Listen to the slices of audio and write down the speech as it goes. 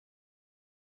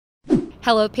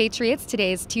Hello, Patriots.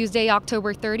 Today is Tuesday,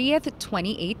 October 30th,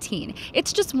 2018.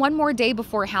 It's just one more day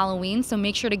before Halloween, so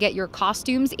make sure to get your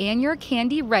costumes and your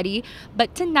candy ready.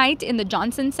 But tonight in the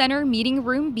Johnson Center Meeting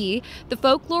Room B, the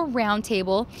Folklore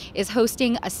Roundtable is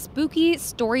hosting a spooky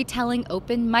storytelling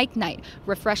open mic night.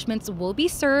 Refreshments will be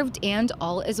served and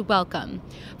all is welcome.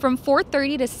 From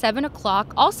 4:30 to 7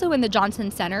 o'clock, also in the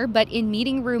Johnson Center, but in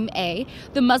Meeting Room A,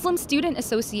 the Muslim Student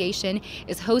Association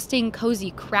is hosting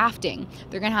cozy crafting.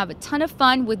 They're going to have a ton of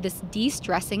fun with this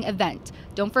de-stressing event.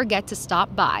 Don't forget to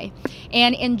stop by.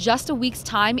 And in just a week's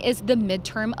time is the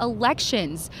midterm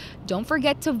elections. Don't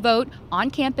forget to vote on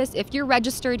campus if you're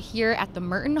registered here at the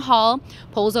Merton Hall.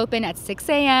 Polls open at 6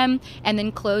 a.m. and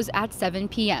then close at 7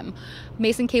 p.m.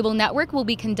 Mason Cable Network will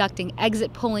be conducting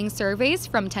exit polling surveys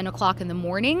from 10 o'clock in the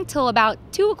morning till about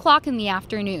 2 o'clock in the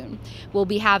afternoon. We'll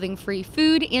be having free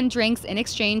food and drinks in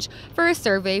exchange for a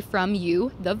survey from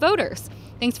you, the voters.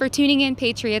 Thanks for tuning in,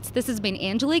 Patriots. This has been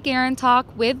Angelique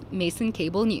Arintok with Mason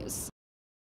Cable News.